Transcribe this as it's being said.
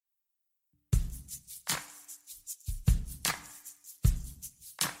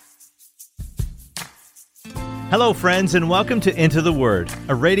Hello, friends, and welcome to Into the Word,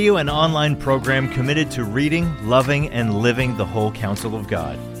 a radio and online program committed to reading, loving, and living the whole counsel of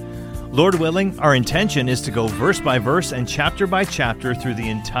God. Lord willing, our intention is to go verse by verse and chapter by chapter through the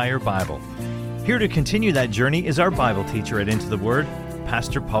entire Bible. Here to continue that journey is our Bible teacher at Into the Word,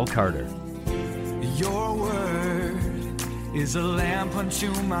 Pastor Paul Carter. Your word is a lamp unto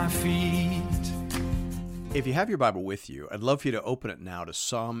my feet. If you have your Bible with you, I'd love for you to open it now to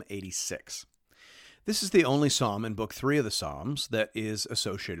Psalm 86. This is the only psalm in Book 3 of the Psalms that is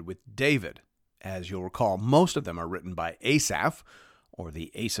associated with David. As you'll recall, most of them are written by Asaph, or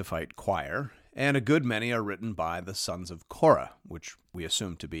the Asaphite choir, and a good many are written by the sons of Korah, which we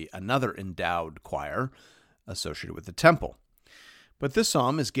assume to be another endowed choir associated with the temple. But this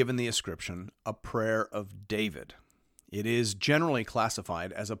psalm is given the ascription, a prayer of David. It is generally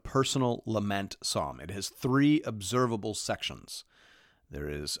classified as a personal lament psalm. It has 3 observable sections. There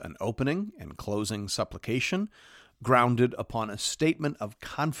is an opening and closing supplication grounded upon a statement of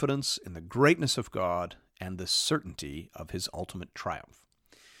confidence in the greatness of God and the certainty of his ultimate triumph.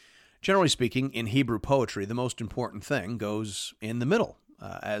 Generally speaking, in Hebrew poetry, the most important thing goes in the middle,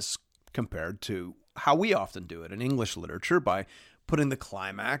 as compared to how we often do it in English literature by putting the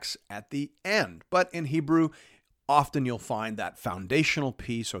climax at the end. But in Hebrew, often you'll find that foundational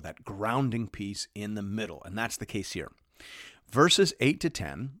piece or that grounding piece in the middle, and that's the case here. Verses 8 to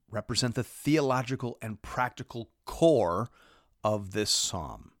 10 represent the theological and practical core of this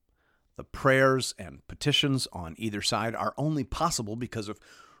psalm. The prayers and petitions on either side are only possible because of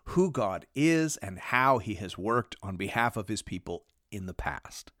who God is and how he has worked on behalf of his people in the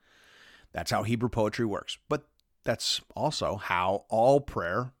past. That's how Hebrew poetry works, but that's also how all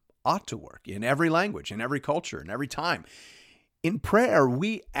prayer ought to work in every language, in every culture, in every time. In prayer,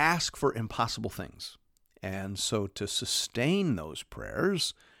 we ask for impossible things. And so to sustain those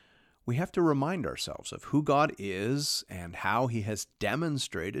prayers, we have to remind ourselves of who God is and how he has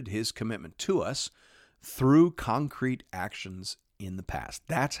demonstrated his commitment to us through concrete actions in the past.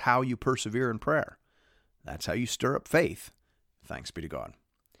 That's how you persevere in prayer. That's how you stir up faith. Thanks be to God.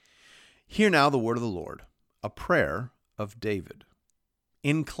 Hear now the word of the Lord, a prayer of David.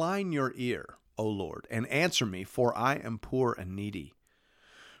 Incline your ear, O Lord, and answer me, for I am poor and needy.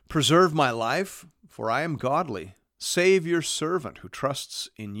 Preserve my life, for I am godly. Save your servant who trusts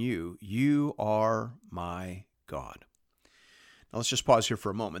in you. You are my God. Now let's just pause here for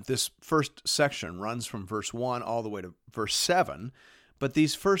a moment. This first section runs from verse 1 all the way to verse 7, but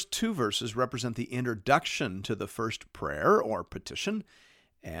these first 2 verses represent the introduction to the first prayer or petition,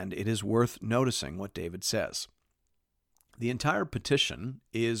 and it is worth noticing what David says. The entire petition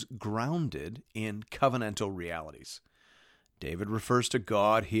is grounded in covenantal realities. David refers to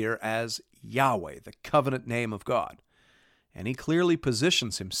God here as Yahweh, the covenant name of God. And he clearly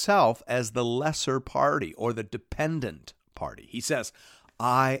positions himself as the lesser party or the dependent party. He says,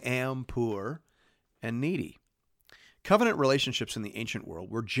 I am poor and needy. Covenant relationships in the ancient world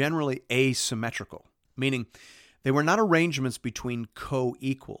were generally asymmetrical, meaning they were not arrangements between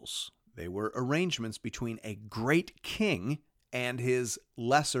co-equals. They were arrangements between a great king and his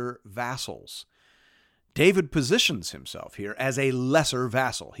lesser vassals. David positions himself here as a lesser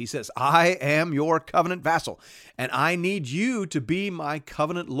vassal. He says, I am your covenant vassal, and I need you to be my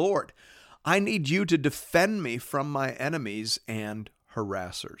covenant lord. I need you to defend me from my enemies and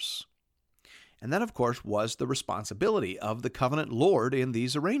harassers. And that, of course, was the responsibility of the covenant lord in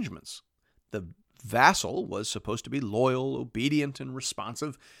these arrangements. The vassal was supposed to be loyal, obedient, and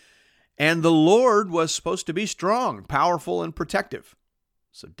responsive, and the Lord was supposed to be strong, powerful, and protective.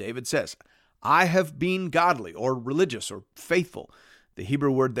 So David says, I have been godly or religious or faithful. The Hebrew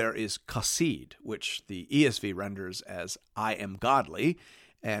word there is chassid, which the ESV renders as I am godly,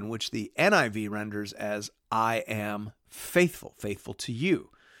 and which the NIV renders as I am faithful, faithful to you.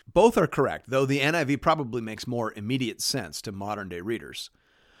 Both are correct, though the NIV probably makes more immediate sense to modern-day readers.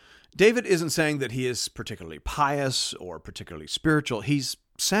 David isn't saying that he is particularly pious or particularly spiritual. He's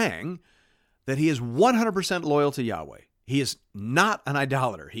saying that he is 100% loyal to Yahweh. He is not an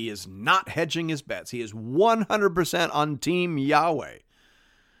idolater. He is not hedging his bets. He is 100% on Team Yahweh.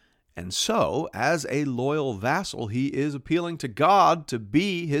 And so, as a loyal vassal, he is appealing to God to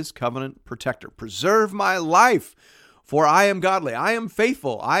be his covenant protector. Preserve my life, for I am godly. I am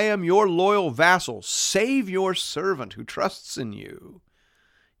faithful. I am your loyal vassal. Save your servant who trusts in you.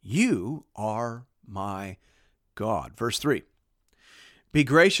 You are my God. Verse 3. Be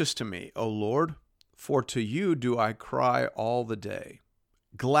gracious to me, O Lord, for to you do I cry all the day.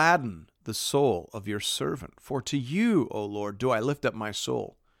 Gladden the soul of your servant, for to you, O Lord, do I lift up my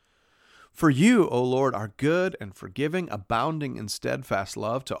soul. For you, O Lord, are good and forgiving, abounding in steadfast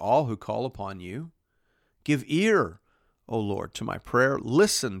love to all who call upon you. Give ear, O Lord, to my prayer.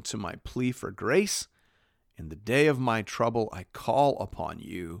 Listen to my plea for grace. In the day of my trouble, I call upon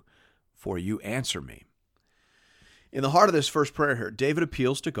you, for you answer me. In the heart of this first prayer here, David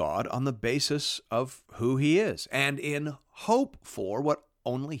appeals to God on the basis of who he is and in hope for what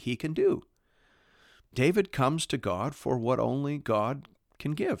only he can do. David comes to God for what only God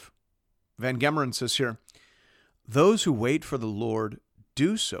can give. Van Gemeren says here, those who wait for the Lord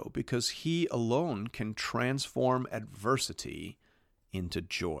do so because he alone can transform adversity into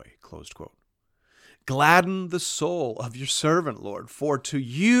joy, closed quote. Gladden the soul of your servant, Lord, for to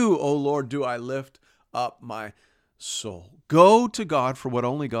you, O Lord, do I lift up my soul. Go to God for what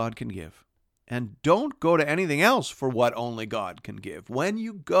only God can give. And don't go to anything else for what only God can give. When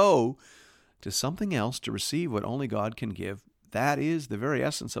you go to something else to receive what only God can give, that is the very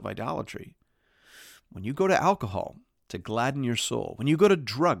essence of idolatry. When you go to alcohol to gladden your soul, when you go to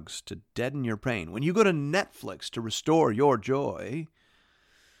drugs to deaden your pain, when you go to Netflix to restore your joy,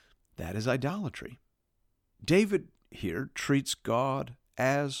 that is idolatry. David here treats God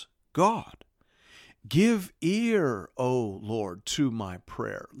as God. Give ear, O Lord, to my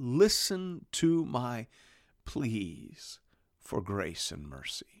prayer. Listen to my pleas for grace and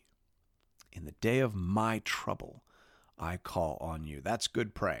mercy. In the day of my trouble, I call on you. That's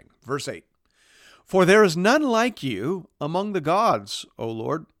good praying. Verse 8. For there is none like you among the gods, O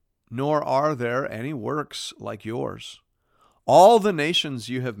Lord, nor are there any works like yours. All the nations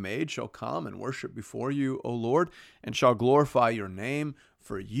you have made shall come and worship before you, O Lord, and shall glorify your name.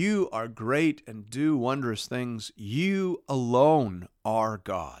 For you are great and do wondrous things. You alone are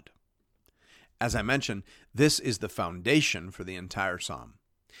God. As I mentioned, this is the foundation for the entire psalm.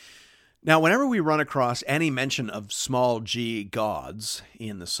 Now, whenever we run across any mention of small g gods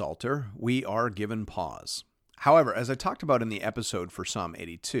in the Psalter, we are given pause. However, as I talked about in the episode for Psalm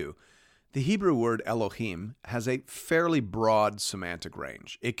 82, the Hebrew word Elohim has a fairly broad semantic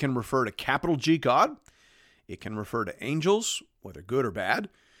range. It can refer to capital G God. It can refer to angels, whether good or bad.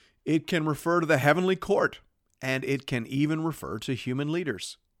 It can refer to the heavenly court, and it can even refer to human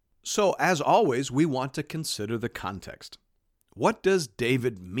leaders. So, as always, we want to consider the context. What does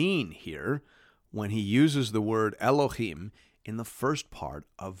David mean here when he uses the word Elohim in the first part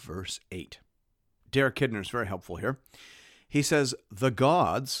of verse 8? Derek Kidner is very helpful here. He says, the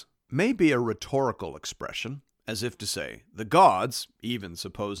gods may be a rhetorical expression, as if to say, the gods, even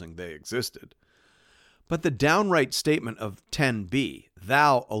supposing they existed. But the downright statement of 10b,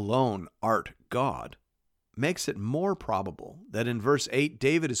 thou alone art God, makes it more probable that in verse 8,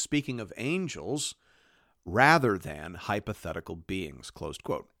 David is speaking of angels rather than hypothetical beings, closed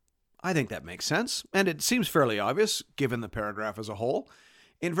quote. I think that makes sense, and it seems fairly obvious given the paragraph as a whole.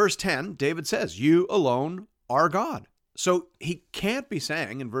 In verse 10, David says, you alone are God. So he can't be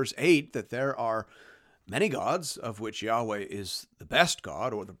saying in verse 8 that there are many gods, of which Yahweh is the best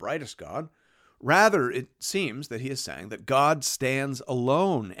God or the brightest God. Rather, it seems that he is saying that God stands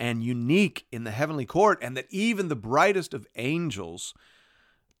alone and unique in the heavenly court, and that even the brightest of angels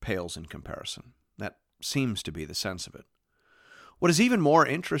pales in comparison. That seems to be the sense of it. What is even more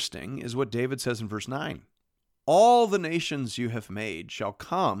interesting is what David says in verse 9. All the nations you have made shall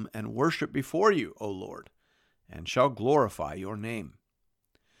come and worship before you, O Lord, and shall glorify your name.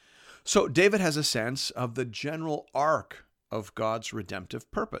 So David has a sense of the general arc of God's redemptive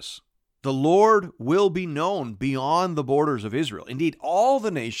purpose. The Lord will be known beyond the borders of Israel. Indeed, all the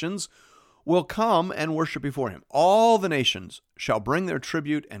nations will come and worship before him. All the nations shall bring their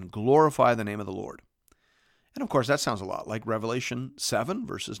tribute and glorify the name of the Lord. And of course, that sounds a lot like Revelation 7,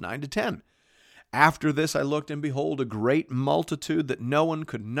 verses 9 to 10. After this I looked, and behold, a great multitude that no one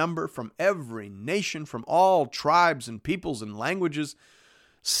could number, from every nation, from all tribes and peoples and languages,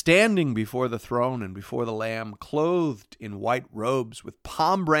 standing before the throne and before the Lamb, clothed in white robes, with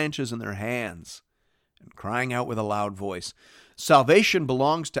palm branches in their hands, and crying out with a loud voice, salvation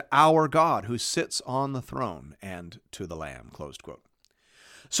belongs to our God who sits on the throne and to the Lamb, closed quote.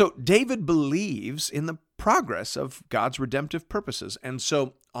 So David believes in the progress of God's redemptive purposes. And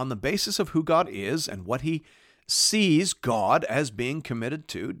so on the basis of who God is and what he sees God as being committed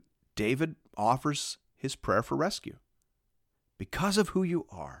to, David offers his prayer for rescue. Because of who you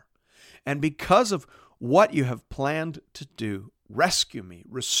are, and because of what you have planned to do, rescue me,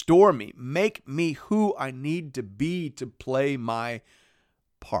 restore me, make me who I need to be to play my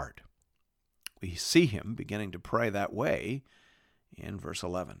part. We see him beginning to pray that way in verse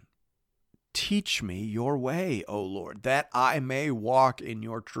 11. Teach me your way, O Lord, that I may walk in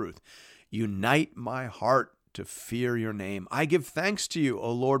your truth. Unite my heart to fear your name. I give thanks to you,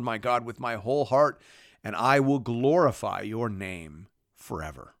 O Lord my God, with my whole heart, and I will glorify your name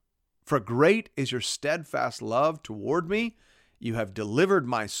forever. For great is your steadfast love toward me. You have delivered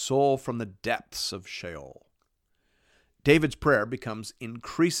my soul from the depths of Sheol. David's prayer becomes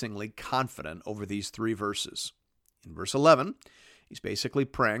increasingly confident over these 3 verses. In verse 11, he's basically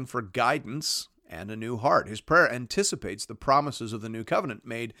praying for guidance and a new heart. His prayer anticipates the promises of the new covenant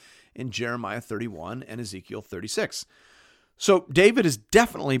made in Jeremiah 31 and Ezekiel 36. So David is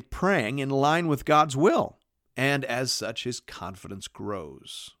definitely praying in line with God's will, and as such, his confidence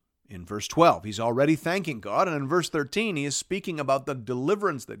grows. In verse 12, he's already thanking God, and in verse 13, he is speaking about the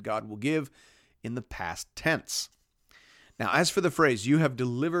deliverance that God will give in the past tense. Now, as for the phrase, you have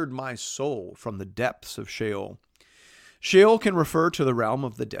delivered my soul from the depths of Sheol, Sheol can refer to the realm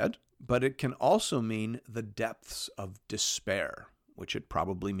of the dead, but it can also mean the depths of despair, which it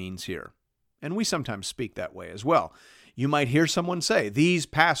probably means here. And we sometimes speak that way as well. You might hear someone say, these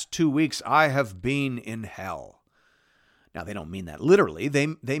past 2 weeks I have been in hell. Now, they don't mean that literally.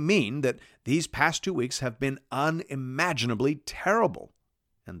 They mean that these past 2 weeks have been unimaginably terrible.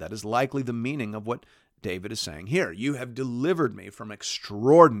 And that is likely the meaning of what David is saying here. You have delivered me from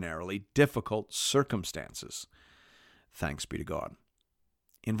extraordinarily difficult circumstances. Thanks be to God.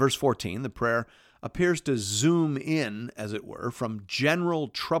 In verse 14, the prayer appears to zoom in, as it were, from general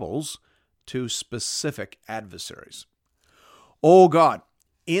troubles to specific adversaries. O God,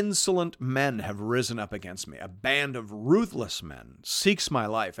 insolent men have risen up against me. A band of ruthless men seeks my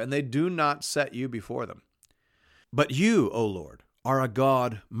life, and they do not set you before them. But you, O Lord, are a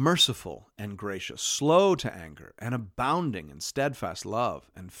God merciful and gracious, slow to anger, and abounding in steadfast love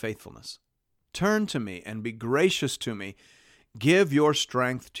and faithfulness. Turn to me and be gracious to me. Give your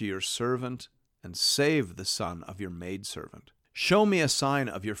strength to your servant, and save the son of your maidservant. Show me a sign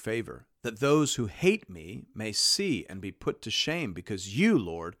of your favor, that those who hate me may see and be put to shame, because you,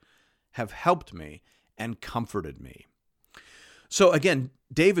 Lord, have helped me and comforted me. So again,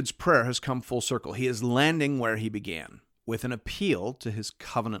 David's prayer has come full circle. He is landing where he began, with an appeal to his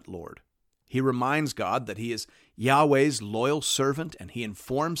covenant Lord. He reminds God that he is Yahweh's loyal servant, and he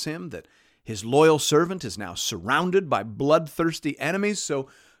informs him that his loyal servant is now surrounded by bloodthirsty enemies. So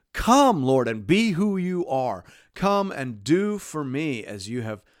come, Lord, and be who you are. Come and do for me as you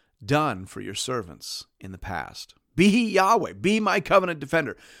have done for your servants in the past. Be Yahweh, be my covenant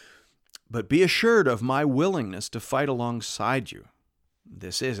defender, but be assured of my willingness to fight alongside you.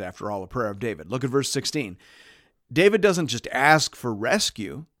 This is, after all, a prayer of David. Look at verse 16. David doesn't just ask for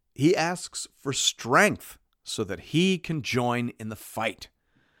rescue, he asks for strength so that he can join in the fight.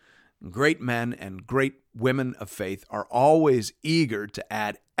 Great men and great women of faith are always eager to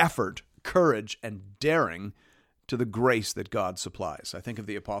add effort, courage, and daring to the grace that God supplies. I think of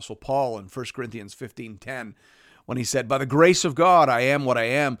the Apostle Paul in 1 Corinthians 15:10 when he said, by the grace of God I am what I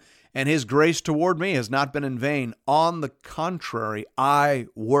am, and his grace toward me has not been in vain. On the contrary, I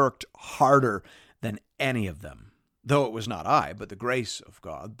worked harder than any of them, though it was not I, but the grace of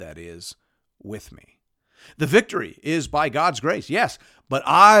God that is with me. The victory is by God's grace, yes, but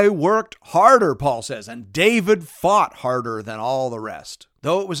I worked harder, Paul says, and David fought harder than all the rest.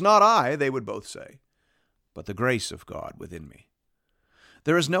 Though it was not I, they would both say, but the grace of God within me.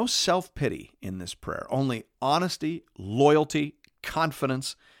 There is no self-pity in this prayer, only honesty, loyalty,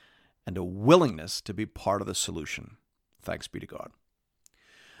 confidence, and a willingness to be part of the solution. Thanks be to God.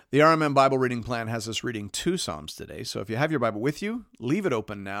 The RMM Bible Reading Plan has us reading 2 Psalms today, so if you have your Bible with you, leave it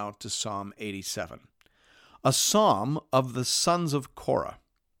open now to Psalm 87. A psalm of the sons of Korah,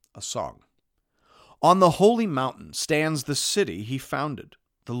 a song. On the holy mountain stands the city he founded.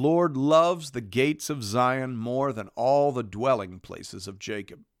 The Lord loves the gates of Zion more than all the dwelling places of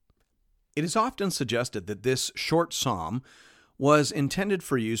Jacob. It is often suggested that this short psalm was intended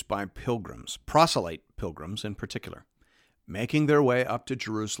for use by pilgrims, proselyte pilgrims in particular, making their way up to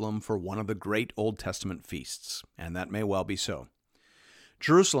Jerusalem for one of the great Old Testament feasts, and that may well be so.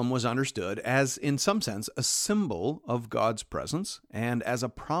 Jerusalem was understood as, in some sense, a symbol of God's presence and as a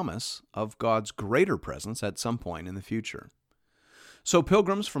promise of God's greater presence at some point in the future. So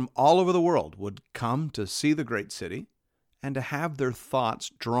pilgrims from all over the world would come to see the great city and to have their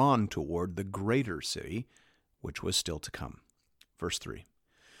thoughts drawn toward the greater city, which was still to come. Verse 3,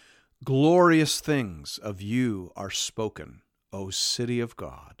 glorious things of you are spoken, O city of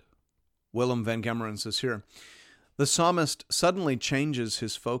God. Willem van Gemeren says here, the psalmist suddenly changes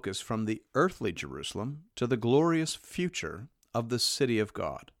his focus from the earthly Jerusalem to the glorious future of the city of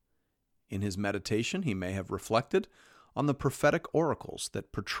God. In his meditation, he may have reflected on the prophetic oracles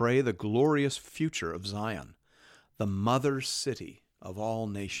that portray the glorious future of Zion, the mother city of all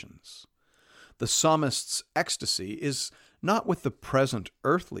nations. The psalmist's ecstasy is not with the present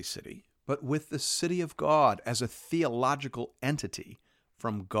earthly city, but with the city of God as a theological entity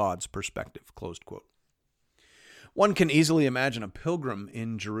from God's perspective, closed quote. One can easily imagine a pilgrim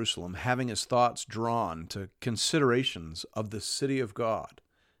in Jerusalem having his thoughts drawn to considerations of the city of God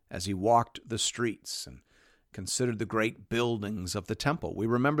as he walked the streets and considered the great buildings of the temple. We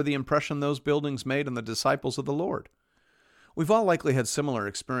remember the impression those buildings made on the disciples of the Lord. We've all likely had similar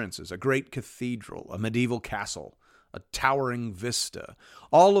experiences: a great cathedral, a medieval castle, a towering vista.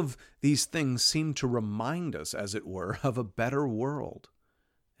 All of these things seem to remind us, as it were, of a better world,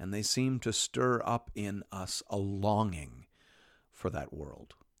 and they seem to stir up in us a longing for that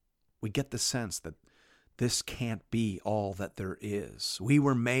world. We get the sense that this can't be all that there is. We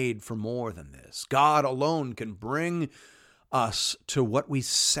were made for more than this. God alone can bring us to what we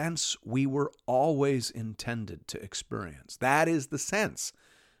sense we were always intended to experience. That is the sense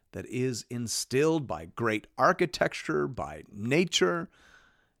that is instilled by great architecture, by nature,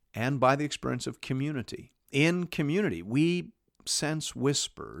 and by the experience of community. In community, we sense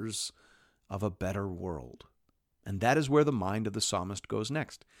whispers of a better world. And that is where the mind of the psalmist goes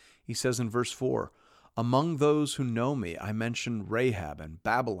next. He says in verse 4, "Among those who know me, I mention Rahab and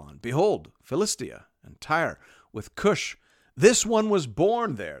Babylon. Behold, Philistia and Tyre with Cush. This one was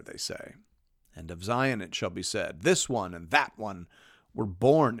born there," they say. "And of Zion it shall be said, this one and that one were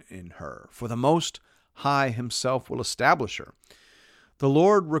born in her. For the Most High himself will establish her." The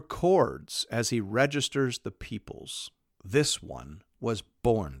Lord records as he registers the peoples, this one was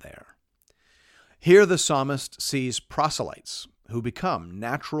born there. Here the psalmist sees proselytes who become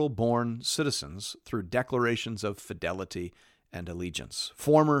natural-born citizens through declarations of fidelity and allegiance.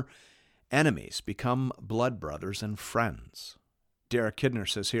 Former enemies become blood brothers and friends. Derek Kidner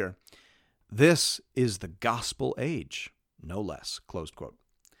says here, "This is the gospel age, no less," closed quote.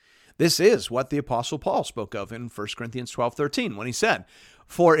 This is what the Apostle Paul spoke of in 1 Corinthians 12:13 when he said,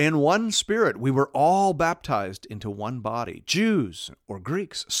 "For in one Spirit we were all baptized into one body, Jews or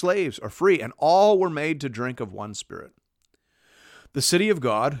Greeks, slaves or free, and all were made to drink of one Spirit." The city of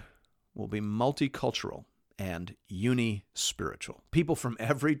God will be multicultural and uni-spiritual. People from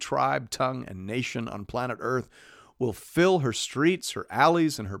every tribe, tongue, and nation on planet Earth will fill her streets, her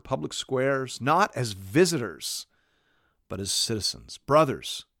alleys, and her public squares, not as visitors, but as citizens,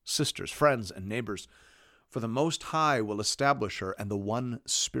 brothers, sisters, friends, and neighbors. For the Most High will establish her, and the one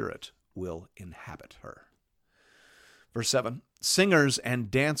Spirit will inhabit her. Verse 7, "Singers and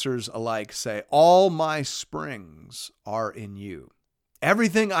dancers alike say, all my springs are in you."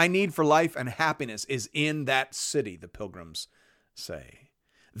 Everything I need for life and happiness is in that city, the pilgrims say.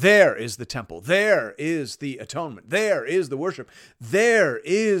 There is the temple. There is the atonement. There is the worship. There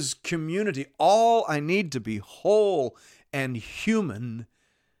is community. All I need to be whole and human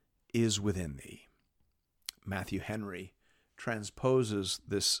is within thee. Matthew Henry transposes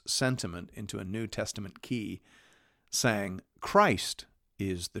this sentiment into a New Testament key, saying, "Christ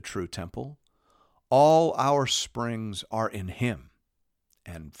is the true temple. All our springs are in him,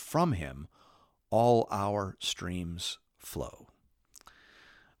 and from him all our streams flow."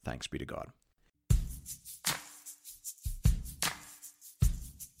 Thanks be to God.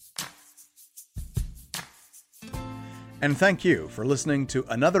 And thank you for listening to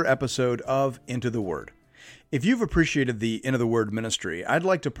another episode of Into the Word. If you've appreciated the Into the Word ministry, I'd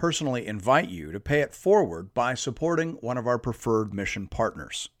like to personally invite you to pay it forward by supporting one of our preferred mission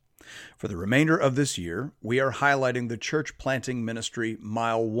partners. For the remainder of this year, we are highlighting the church planting ministry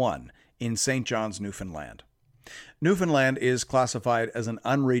Mile 1 in St. John's, Newfoundland. Newfoundland is classified as an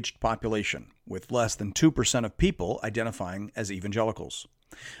unreached population, with less than 2% of people identifying as evangelicals.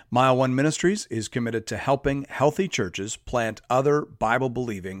 Mile 1 Ministries is committed to helping healthy churches plant other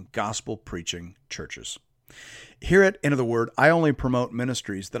Bible-believing, gospel-preaching churches. Here at Into the Word, I only promote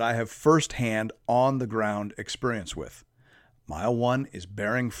ministries that I have firsthand, on-the-ground experience with. Mile 1 is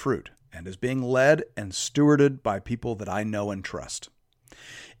bearing fruit and is being led and stewarded by people that I know and trust.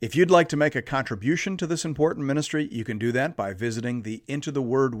 If you'd like to make a contribution to this important ministry, you can do that by visiting the Into the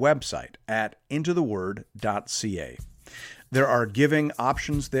Word website at intotheword.ca. There are giving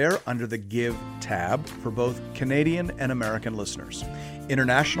options there under the Give tab for both Canadian and American listeners.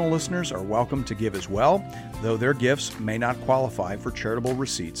 International listeners are welcome to give as well, though their gifts may not qualify for charitable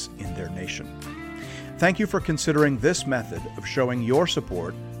receipts in their nation. Thank you for considering this method of showing your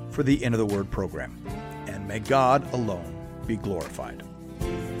support for the Into the Word program. And may God alone be glorified.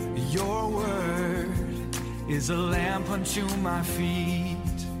 Your word is a lamp unto my feet